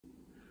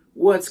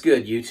What's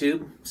good,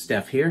 YouTube?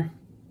 Steph here,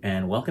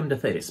 and welcome to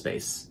Theta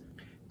Space.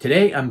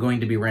 Today I'm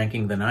going to be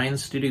ranking the 9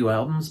 studio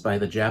albums by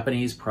the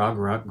Japanese prog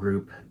rock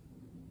group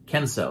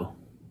Kenso.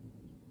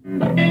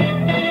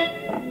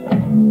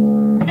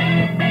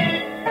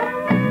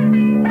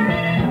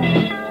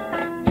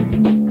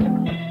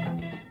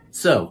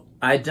 So,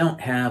 I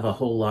don't have a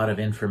whole lot of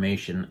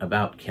information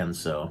about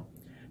Kenso.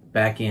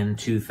 Back in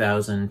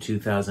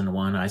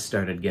 2000-2001, I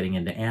started getting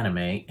into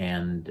anime,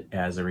 and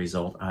as a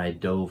result, I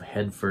dove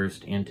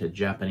headfirst into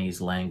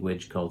Japanese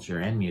language, culture,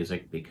 and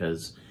music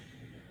because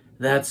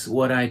that's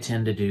what I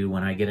tend to do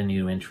when I get a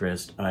new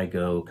interest. I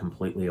go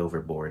completely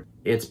overboard.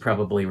 It's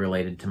probably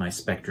related to my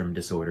spectrum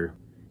disorder.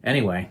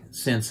 Anyway,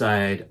 since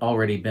I'd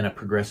already been a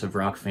progressive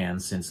rock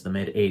fan since the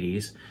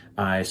mid-'80s,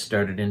 I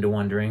started into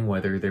wondering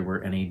whether there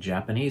were any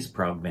Japanese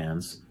prog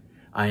bands.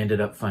 I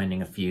ended up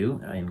finding a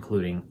few,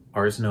 including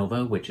Ars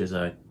Nova, which is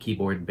a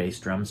keyboard bass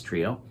drums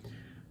trio,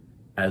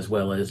 as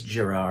well as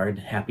Gerard,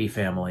 Happy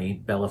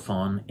Family,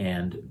 Bellafon,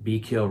 and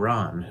Bikyo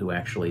Ran, who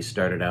actually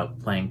started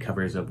out playing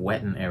covers of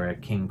Wettin-era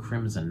King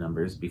Crimson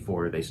numbers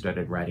before they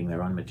started writing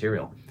their own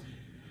material.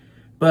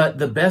 But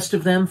the best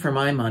of them, for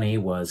my money,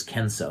 was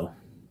Kenso.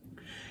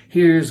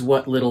 Here's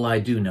what little I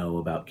do know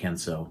about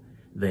Kenso.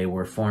 They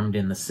were formed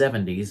in the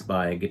 70s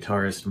by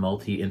guitarist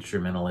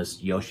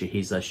multi-instrumentalist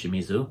Yoshihisa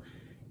Shimizu,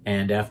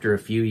 and after a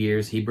few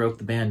years he broke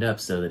the band up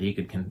so that he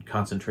could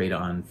concentrate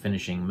on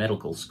finishing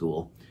medical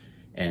school.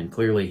 And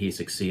clearly he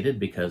succeeded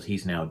because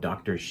he's now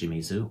Dr.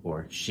 Shimizu,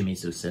 or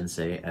Shimizu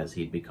Sensei as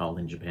he'd be called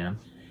in Japan,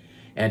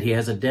 and he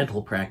has a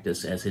dental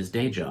practice as his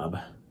day job.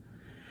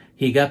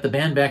 He got the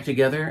band back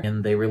together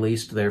and they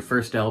released their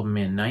first album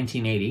in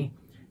 1980,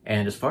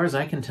 and as far as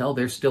I can tell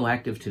they're still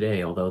active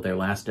today, although their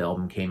last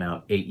album came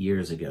out 8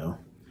 years ago.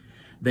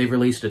 They've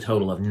released a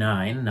total of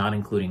 9, not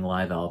including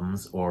live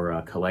albums or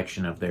a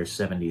collection of their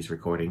 70s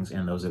recordings,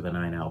 and those are the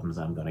 9 albums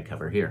I'm going to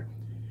cover here.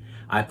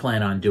 I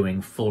plan on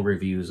doing full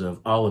reviews of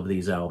all of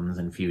these albums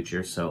in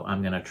future, so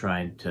I'm going to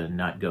try to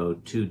not go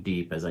too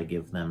deep as I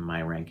give them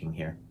my ranking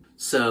here.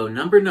 So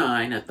number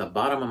 9 at the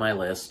bottom of my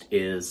list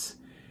is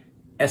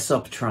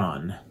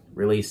Aesoptron,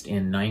 released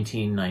in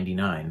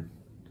 1999.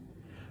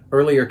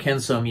 Earlier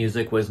Kenso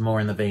music was more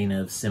in the vein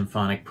of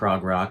symphonic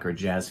prog rock or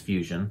jazz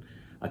fusion.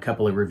 A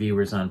couple of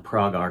reviewers on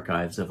Prog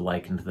Archives have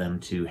likened them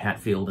to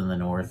Hatfield in the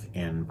North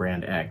and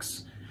Brand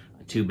X,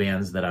 2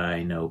 bands that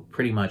I know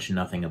pretty much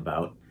nothing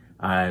about.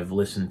 I've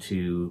listened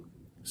to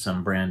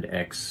some Brand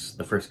X,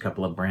 the first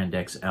couple of Brand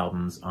X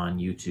albums on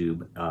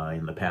YouTube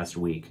in the past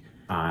week.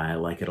 I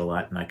like it a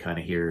lot, and I kind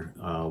of hear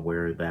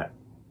where that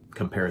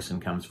comparison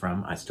comes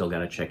from. I still got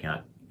to check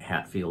out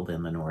Hatfield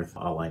in the North.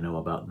 All I know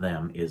about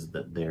them is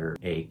that they're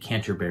a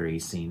Canterbury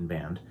scene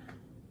band.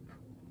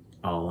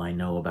 All I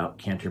know about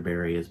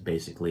Canterbury is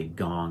basically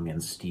Gong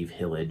and Steve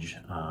Hillage.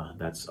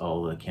 That's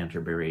all the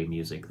Canterbury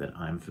music that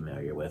I'm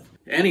familiar with.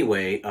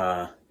 Anyway,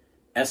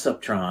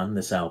 Aesoptron,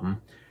 this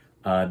album,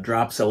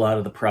 drops a lot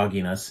of the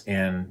progginess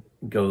and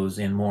goes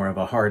in more of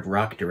a hard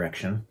rock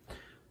direction.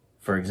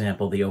 For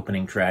example, the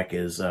opening track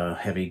is a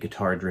heavy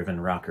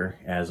guitar-driven rocker,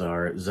 as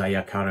are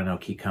Zayakara no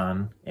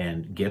Kikan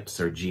and Gips,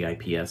 or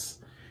GIPS.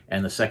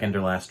 And the second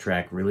to last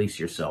track, Release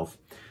Yourself.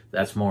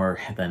 That's more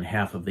than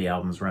half of the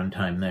album's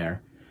runtime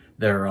there.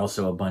 There are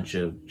also a bunch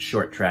of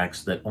short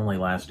tracks that only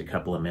last a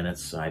couple of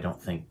minutes. I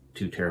don't think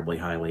too terribly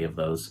highly of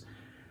those.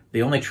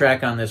 The only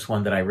track on this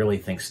one that I really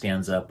think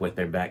stands up with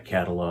their back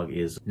catalog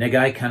is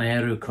Negai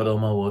Kaneru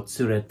Kodomo wo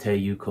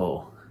Tsurete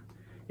Yuko.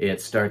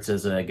 It starts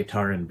as a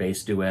guitar and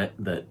bass duet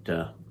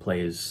that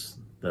plays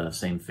the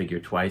same figure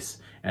twice,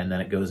 and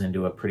then it goes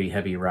into a pretty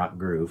heavy rock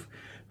groove,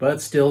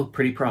 but still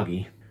pretty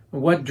proggy.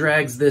 What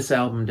drags this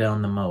album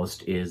down the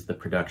most is the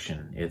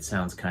production. It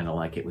sounds kind of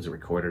like it was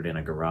recorded in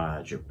a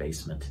garage or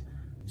basement.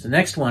 So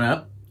next one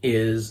up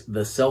is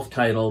the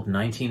self-titled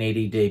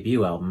 1980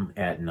 debut album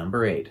at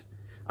number 8.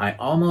 I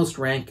almost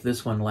ranked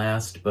this one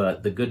last,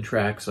 but the good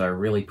tracks are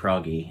really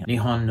proggy.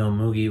 Nihon no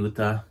Mugi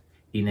Uta,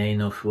 Ine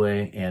no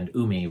Fue, and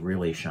Umi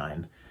really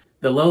shine.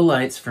 The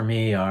lowlights for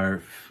me are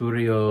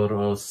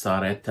Furioro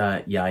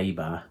Sareta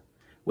Yaiba,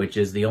 which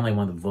is the only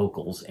one with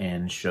vocals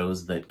and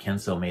shows that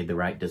Kenso made the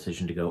right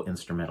decision to go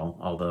instrumental,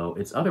 although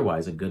it's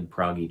otherwise a good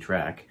proggy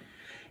track.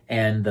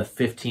 And the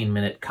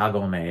 15-minute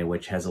Kagome,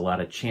 which has a lot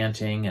of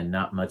chanting and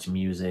not much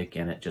music,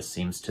 and it just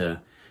seems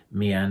to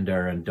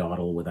meander and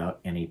dawdle without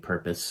any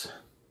purpose.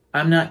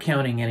 I'm not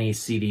counting any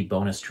CD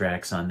bonus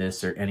tracks on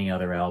this or any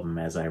other album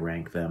as I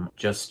rank them,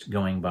 just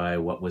going by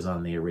what was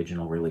on the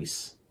original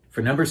release.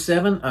 For number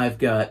 7, I've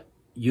got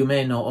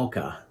Yume no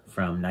Oka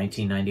from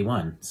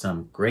 1991.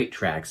 Some great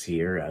tracks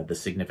here, The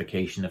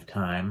Signification of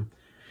Time,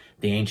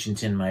 The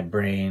Ancient in My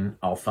Brain,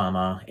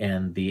 Alfama,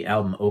 and the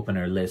album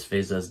opener Les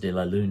Fezas de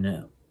la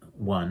Lune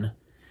 1,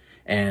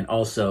 and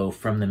also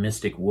From the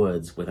Mystic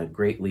Woods with a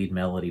great lead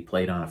melody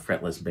played on a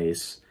fretless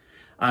bass.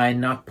 I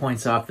knocked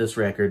points off this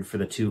record for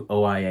the 2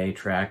 OIA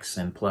tracks,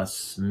 and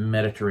plus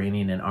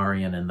Mediterranean and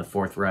Aryan and the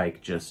Fourth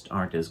Reich just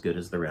aren't as good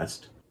as the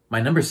rest. My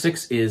number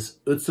 6 is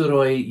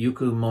Utsuroi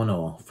Yuku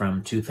Mono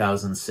from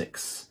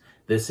 2006.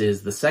 This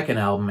is the second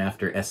album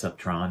after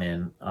Esoptron,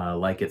 and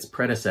like its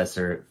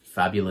predecessor,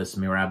 Fabulous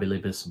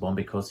Mirabilibus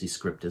Bombicosi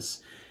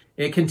Scriptus,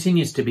 it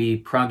continues to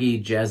be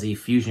proggy, jazzy,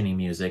 fusiony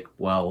music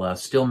while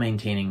still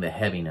maintaining the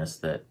heaviness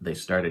that they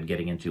started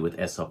getting into with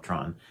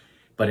Esoptron,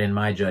 but in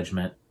my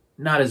judgment,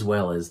 not as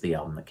well as the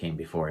album that came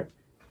before it.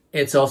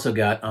 It's also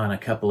got on a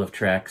couple of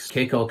tracks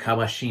Keiko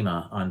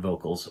Kawashima on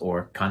vocals,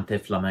 or Cante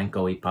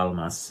Flamenco y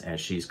Palmas, as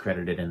she's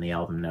credited in the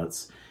album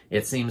notes.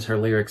 It seems her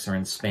lyrics are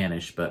in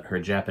Spanish, but her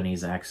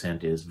Japanese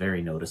accent is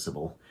very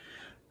noticeable.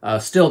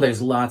 Still,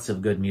 there's lots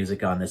of good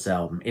music on this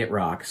album. It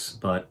rocks,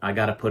 but I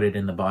gotta put it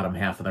in the bottom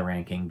half of the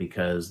ranking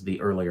because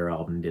the earlier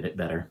album did it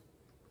better.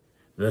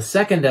 The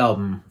second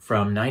album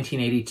from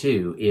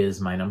 1982 is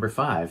my number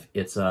 5.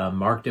 It's a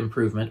marked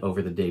improvement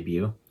over the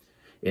debut.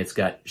 It's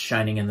got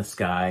Shining in the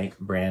Sky,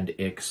 Brand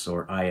X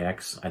or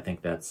IX. I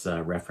think that's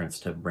a reference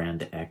to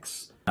Brand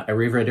X.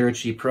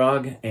 Arrivederci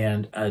Prog,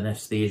 and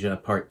Anesthesia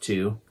Part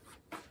 2.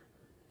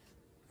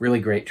 Really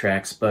great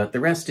tracks, but the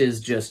rest is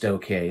just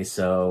okay,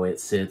 so it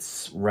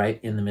sits right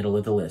in the middle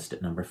of the list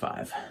at number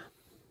 5.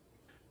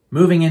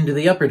 Moving into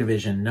the upper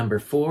division, number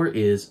 4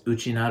 is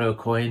Uchinado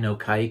Koi no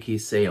Kaiki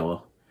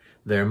Seo,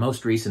 their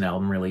most recent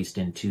album released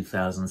in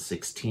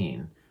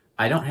 2016.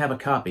 I don't have a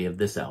copy of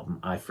this album.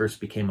 I first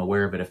became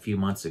aware of it a few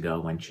months ago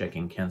when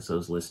checking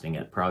Kenso's listing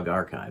at Prog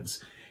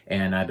Archives,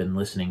 and I've been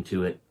listening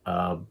to it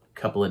a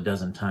couple of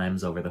dozen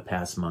times over the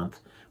past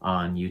month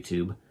on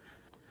YouTube.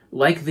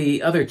 Like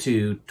the other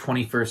two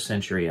 21st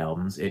Century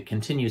albums, it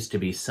continues to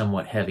be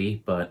somewhat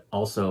heavy, but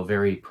also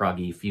very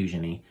proggy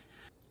fusiony.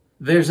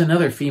 There's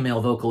another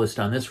female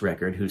vocalist on this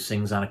record who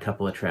sings on a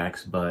couple of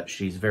tracks, but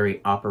she's very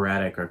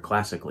operatic or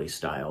classically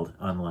styled,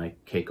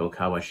 unlike Keiko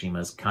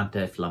Kawashima's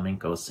Cante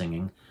Flamenco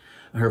singing.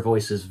 Her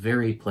voice is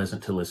very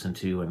pleasant to listen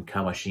to, and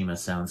Kawashima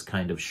sounds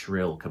kind of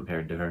shrill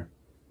compared to her.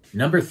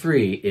 Number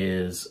 3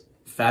 is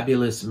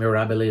Fabulous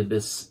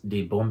Mirabilibus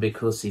di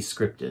Bombicosi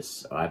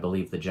Scriptus. I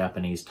believe the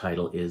Japanese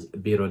title is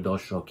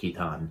Birodosho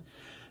Kitan.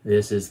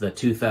 This is the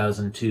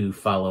 2002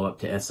 follow-up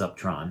to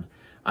Esoptron.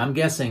 I'm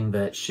guessing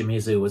that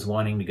Shimizu was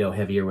wanting to go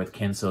heavier with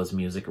Kenso's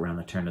music around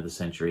the turn of the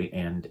century,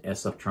 and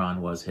Esoptron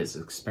was his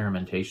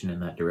experimentation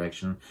in that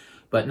direction,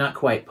 but not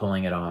quite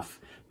pulling it off.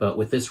 But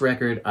with this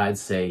record, I'd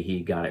say he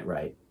got it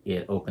right.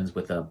 It opens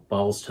with a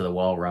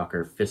balls-to-the-wall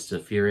rocker, Fists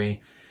of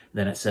Fury.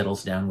 Then it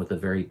settles down with a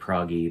very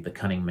proggy The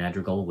Cunning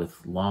Madrigal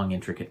with long,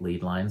 intricate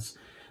lead lines.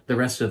 The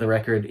rest of the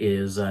record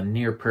is a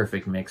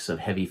near-perfect mix of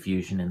heavy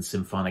fusion and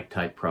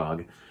symphonic-type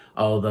prog,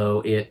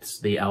 although it's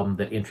the album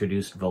that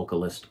introduced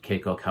vocalist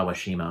Keiko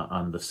Kawashima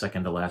on the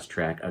second-to-last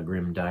track, A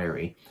Grim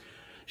Diary.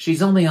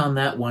 She's only on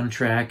that one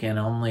track and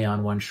only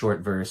on one short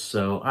verse,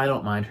 so I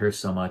don't mind her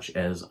so much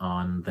as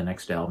on the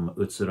next album,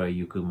 Utsura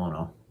Yuku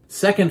Mono.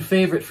 Second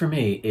favorite for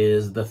me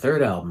is the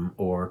third album,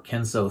 or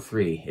Kenso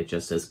 3, it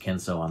just says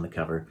Kenso on the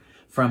cover,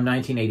 from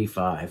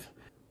 1985.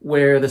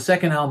 Where the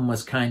second album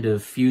was kind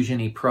of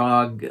fusion-y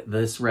prog,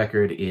 this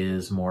record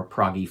is more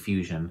proggy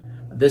fusion.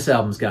 This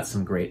album's got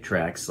some great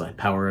tracks like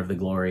Power of the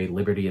Glory,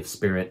 Liberty of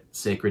Spirit,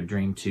 Sacred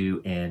Dream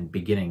 2, and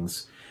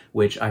Beginnings,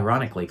 which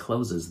ironically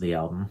closes the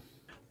album.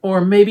 Or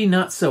maybe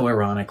not so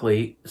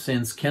ironically,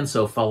 since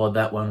Kenso followed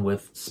that one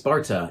with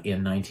Sparta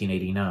in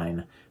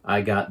 1989.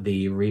 I got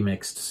the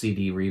remixed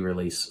CD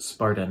re-release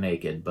Sparta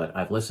Naked, but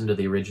I've listened to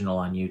the original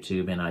on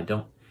YouTube and I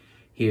don't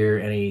hear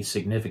any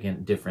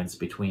significant difference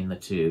between the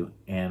two,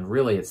 and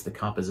really it's the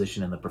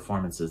composition and the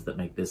performances that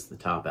make this the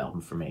top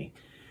album for me.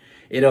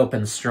 It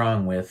opens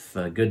strong with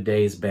Good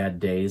Days, Bad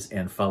Days,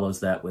 and follows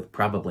that with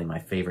probably my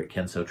favorite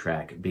Kenso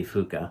track,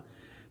 Bifuka,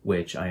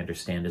 which I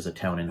understand is a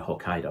town in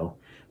Hokkaido.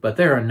 But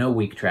there are no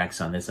weak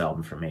tracks on this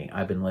album for me.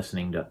 I've been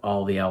listening to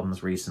all the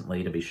albums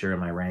recently to be sure of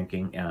my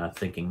ranking,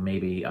 thinking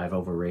maybe I've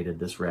overrated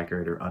this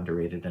record or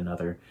underrated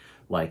another,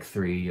 like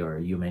 3 or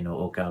Yume no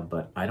Oka,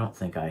 but I don't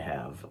think I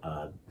have.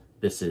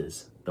 This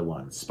is the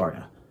one,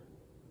 Sparta.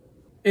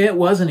 It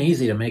wasn't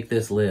easy to make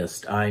this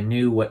list. I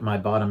knew what my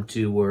bottom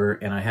 2 were,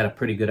 and I had a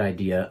pretty good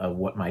idea of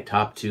what my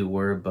top 2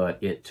 were, but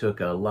it took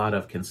a lot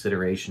of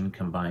consideration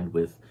combined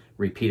with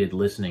repeated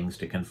listenings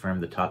to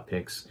confirm the top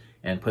picks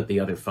and put the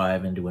other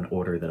 5 into an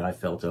order that I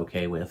felt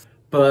okay with.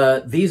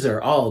 But these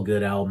are all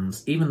good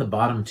albums. Even the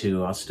bottom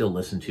 2 I'll still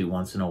listen to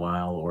once in a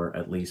while, or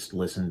at least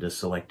listen to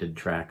selected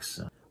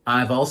tracks.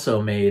 I've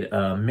also made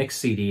a mix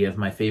CD of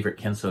my favorite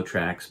Kenso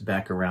tracks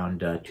back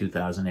around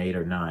 2008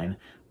 or 9.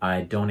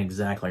 I don't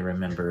exactly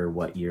remember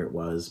what year it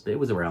was, but it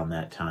was around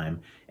that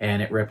time.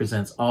 And it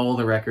represents all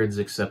the records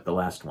except the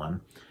last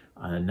one.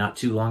 Not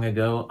too long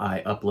ago,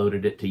 I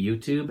uploaded it to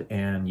YouTube,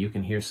 and you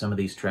can hear some of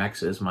these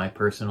tracks as my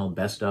personal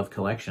best-of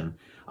collection.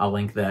 I'll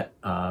link that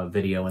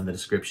video in the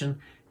description,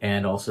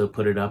 and also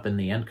put it up in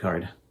the end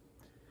card.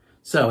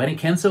 So, any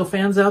Kenso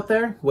fans out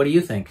there? What do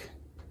you think?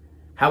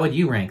 How would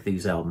you rank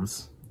these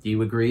albums? Do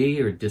you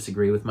agree or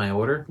disagree with my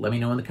order? Let me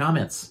know in the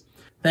comments.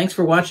 Thanks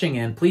for watching,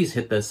 and please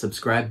hit the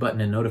subscribe button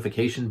and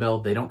notification bell.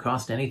 They don't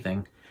cost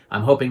anything.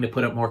 I'm hoping to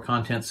put up more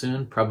content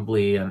soon,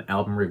 probably an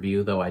album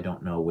review, though I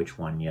don't know which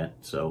one yet.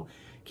 So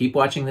keep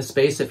watching this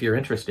space if you're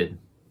interested.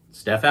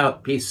 Steph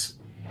out. Peace.